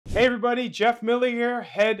Hey everybody, Jeff Miller here,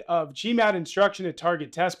 head of GMAT instruction at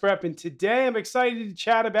Target Test Prep, and today I'm excited to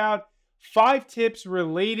chat about 5 tips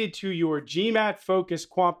related to your GMAT focused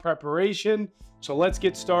quant preparation. So let's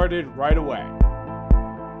get started right away.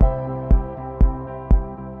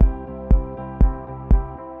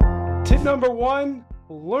 Tip number 1,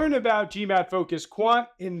 learn about GMAT focused quant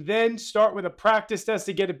and then start with a practice test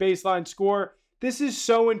to get a baseline score. This is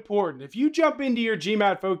so important. If you jump into your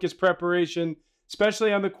GMAT focused preparation,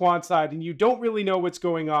 especially on the quant side, and you don't really know what's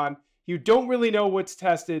going on, you don't really know what's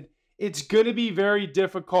tested, it's going to be very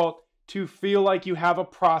difficult to feel like you have a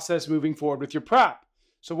process moving forward with your prep.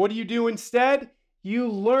 So what do you do instead? You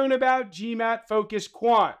learn about GMAT focused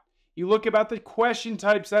quant. You look about the question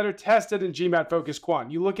types that are tested in GMAT focused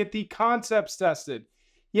quant. You look at the concepts tested.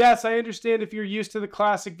 Yes, I understand if you're used to the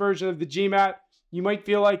classic version of the GMAT, you might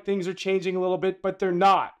feel like things are changing a little bit, but they're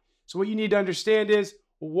not. So what you need to understand is,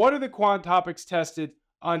 what are the quant topics tested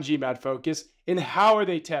on GMAT Focus and how are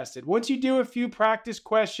they tested? Once you do a few practice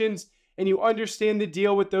questions and you understand the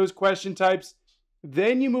deal with those question types,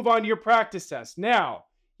 then you move on to your practice test. Now,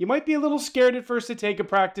 you might be a little scared at first to take a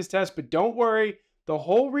practice test, but don't worry. The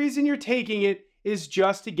whole reason you're taking it is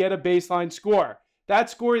just to get a baseline score.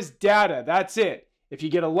 That score is data. That's it. If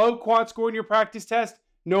you get a low quant score in your practice test,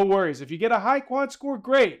 no worries. If you get a high quant score,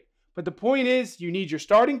 great. But the point is, you need your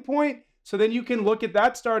starting point, so then you can look at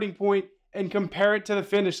that starting point and compare it to the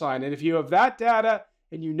finish line. And if you have that data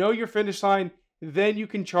and you know your finish line, then you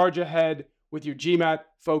can charge ahead with your GMAT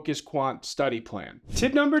focused quant study plan.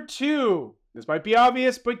 Tip number 2, this might be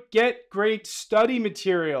obvious, but get great study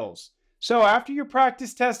materials. So after your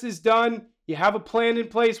practice test is done, you have a plan in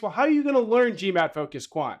place. Well, how are you going to learn GMAT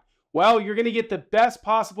focused quant? Well, you're going to get the best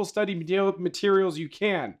possible study materials you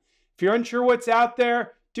can. If you're unsure what's out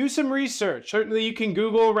there, do some research. Certainly you can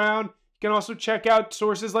Google around. You can also check out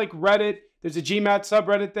sources like Reddit. There's a GMAT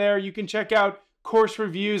subreddit there. You can check out course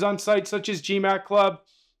reviews on sites such as GMAT Club,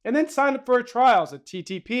 and then sign up for our trials at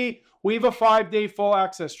TTP. We have a 5-day full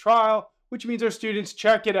access trial, which means our students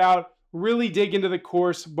check it out, really dig into the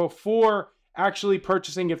course before actually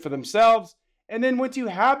purchasing it for themselves. And then once you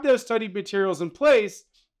have those study materials in place,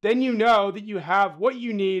 then you know that you have what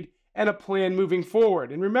you need and a plan moving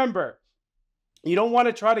forward. And remember, you don't want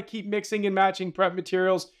to try to keep mixing and matching prep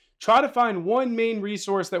materials. Try to find one main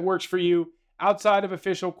resource that works for you outside of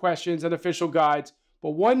official questions and official guides,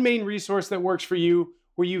 but one main resource that works for you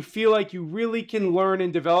where you feel like you really can learn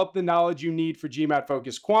and develop the knowledge you need for GMAT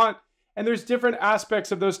focused quant. And there's different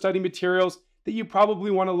aspects of those study materials that you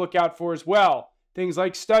probably want to look out for as well. Things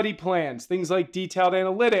like study plans, things like detailed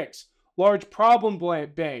analytics, large problem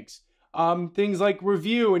banks, things like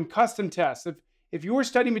review and custom tests. If your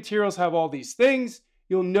study materials have all these things,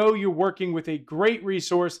 you'll know you're working with a great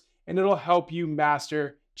resource and it'll help you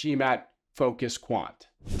master GMAT focused quant.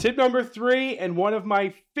 Tip number 3, and one of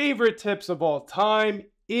my favorite tips of all time,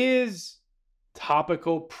 is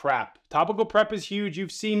topical prep. Topical prep is huge.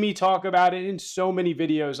 You've seen me talk about it in so many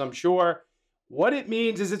videos, I'm sure. What it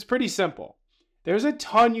means is it's pretty simple. There's a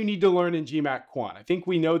ton you need to learn in GMAT Quant. I think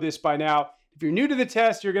we know this by now. If you're new to the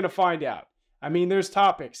test, you're going to find out. I mean, there's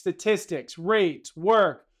topics, statistics, rates,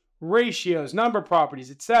 work, ratios, number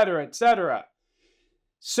properties, etc., etc.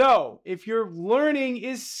 So if your learning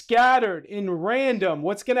is scattered and random,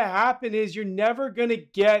 what's going to happen is you're never going to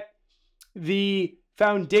get the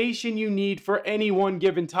foundation you need for any one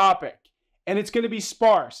given topic. And it's going to be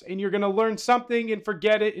sparse. And you're going to learn something and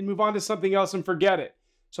forget it and move on to something else and forget it.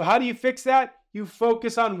 So how do you fix that? You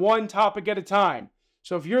focus on one topic at a time.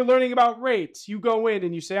 So if you're learning about rates, you go in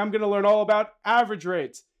and you say, I'm going to learn all about average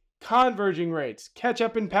rates, converging rates, catch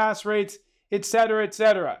up and pass rates, etc.,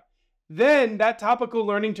 etc. Then that topical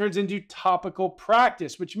learning turns into topical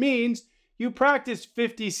practice, which means you practice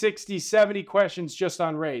 50, 60, 70 questions just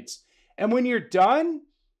on rates. And when you're done,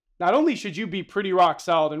 not only should you be pretty rock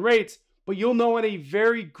solid in rates, but you'll know on a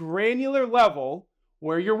very granular level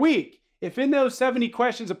where you're weak. If in those 70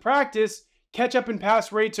 questions of practice, catch up and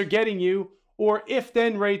pass rates are getting you, or if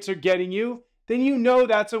then rates are getting you, then you know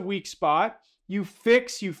that's a weak spot. You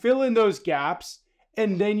fix, you fill in those gaps,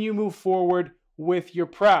 and then you move forward with your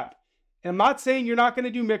prep. And I'm not saying you're not going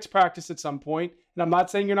to do mixed practice at some point, and I'm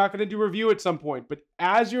not saying you're not going to do review at some point, but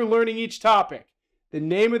as you're learning each topic, the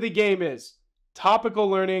name of the game is topical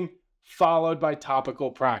learning followed by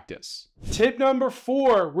topical practice. Tip number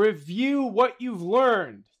 4, review what you've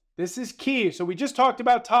learned. This is key. So we just talked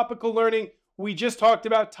about topical learning. We just talked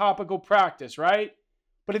about topical practice, right?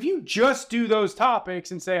 But if you just do those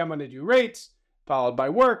topics and say, I'm going to do rates, followed by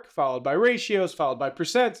work, followed by ratios, followed by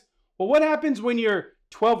percents, well, what happens when you're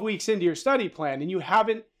 12 weeks into your study plan and you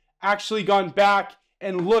haven't actually gone back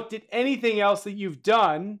and looked at anything else that you've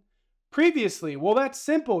done previously. Well, that's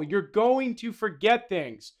simple. You're going to forget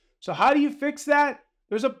things. So how do you fix that?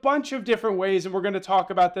 There's a bunch of different ways, and we're going to talk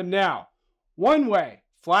about them now. One way,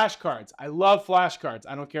 flashcards. I love flashcards.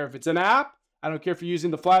 I don't care if it's an app. I don't care if you're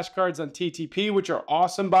using the flashcards on TTP, which are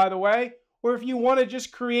awesome, by the way, or if you want to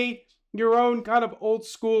just create your own kind of old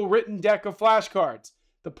school written deck of flashcards.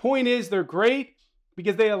 The point is they're great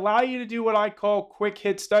because they allow you to do what I call quick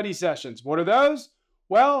hit study sessions. What are those?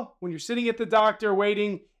 Well, when you're sitting at the doctor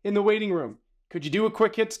waiting in the waiting room, could you do a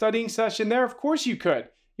quick hit studying session there? Of course you could.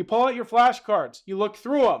 You pull out your flashcards, you look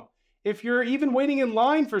through them. If you're even waiting in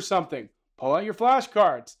line for something, pull out your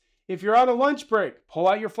flashcards. If you're on a lunch break, pull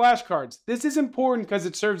out your flashcards. This is important because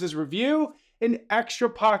it serves as review and extra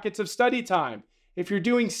pockets of study time. If you're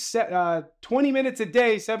doing 20 minutes a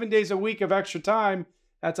day, 7 days a week of extra time,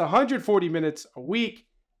 that's 140 minutes a week.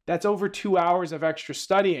 That's over 2 hours of extra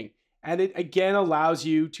studying. And it again allows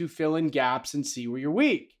you to fill in gaps and see where you're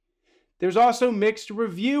weak. There's also mixed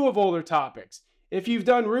review of older topics. If you've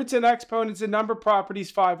done roots and exponents and number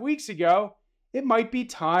properties 5 weeks ago, it might be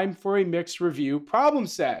time for a mixed review problem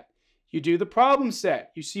set. You do the problem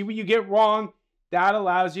set. You see what you get wrong. That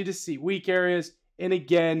allows you to see weak areas and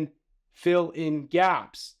again, fill in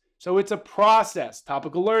gaps. So it's a process.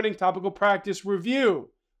 Topical learning, topical practice, review,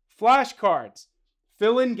 flashcards,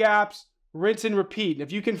 fill in gaps, rinse and repeat. And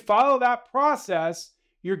if you can follow that process,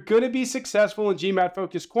 you're going to be successful in GMAT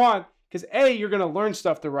Focus Quant because A, you're going to learn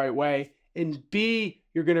stuff the right way, and B,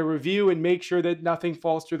 you're going to review and make sure that nothing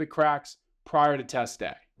falls through the cracks prior to test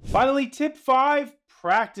day. Finally, tip 5,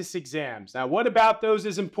 practice exams. Now, what about those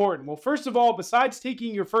is important? Well, first of all, besides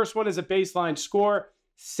taking your first one as a baseline score,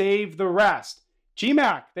 save the rest.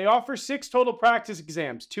 GMAT, they offer 6 total practice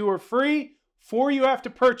exams. 2 are free, 4 you have to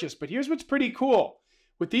purchase. But here's what's pretty cool.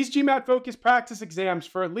 With these GMAT Focus practice exams,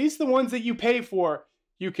 for at least the ones that you pay for,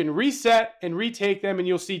 you can reset and retake them and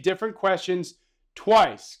you'll see different questions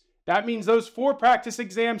twice. That means those 4 practice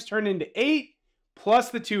exams turn into 8, plus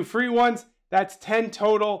the 2 free ones. That's 10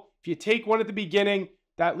 total. If you take one at the beginning,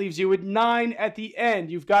 that leaves you with 9 at the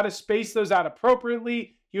end. You've got to space those out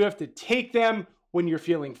appropriately. You have to take them when you're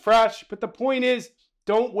feeling fresh. But the point is,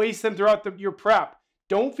 don't waste them throughout your prep.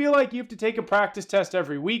 Don't feel like you have to take a practice test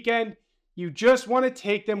every weekend. You just want to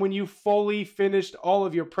take them when you fully finished all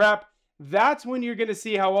of your prep. That's when you're going to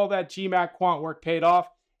see how all that GMAT Quant work paid off.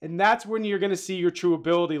 And that's when you're going to see your true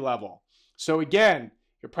ability level. So again,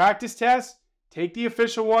 your practice tests, take the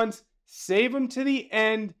official ones, save them to the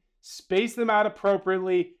end, space them out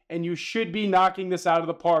appropriately, and you should be knocking this out of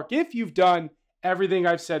the park if you've done everything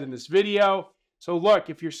I've said in this video. So look,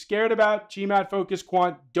 if you're scared about GMAT Focus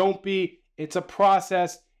Quant, don't be. It's a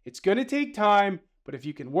process. It's going to take time, but if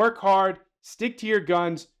you can work hard, stick to your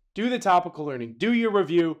guns, do the topical learning, do your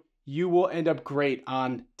review, you will end up great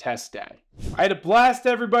on test day. I had a blast,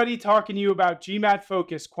 everybody, talking to you about GMAT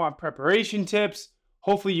Focus Quant preparation tips.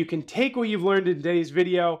 Hopefully you can take what you've learned in today's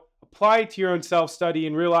video, apply it to your own self-study,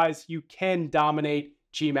 and realize you can dominate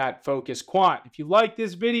GMAT Focus Quant. If you like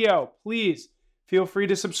this video, please feel free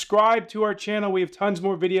to subscribe to our channel. We have tons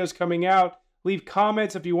more videos coming out. Leave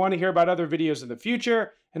comments if you want to hear about other videos in the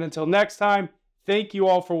future. And until next time, thank you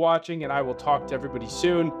all for watching, and I will talk to everybody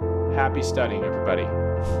soon. Happy studying, everybody.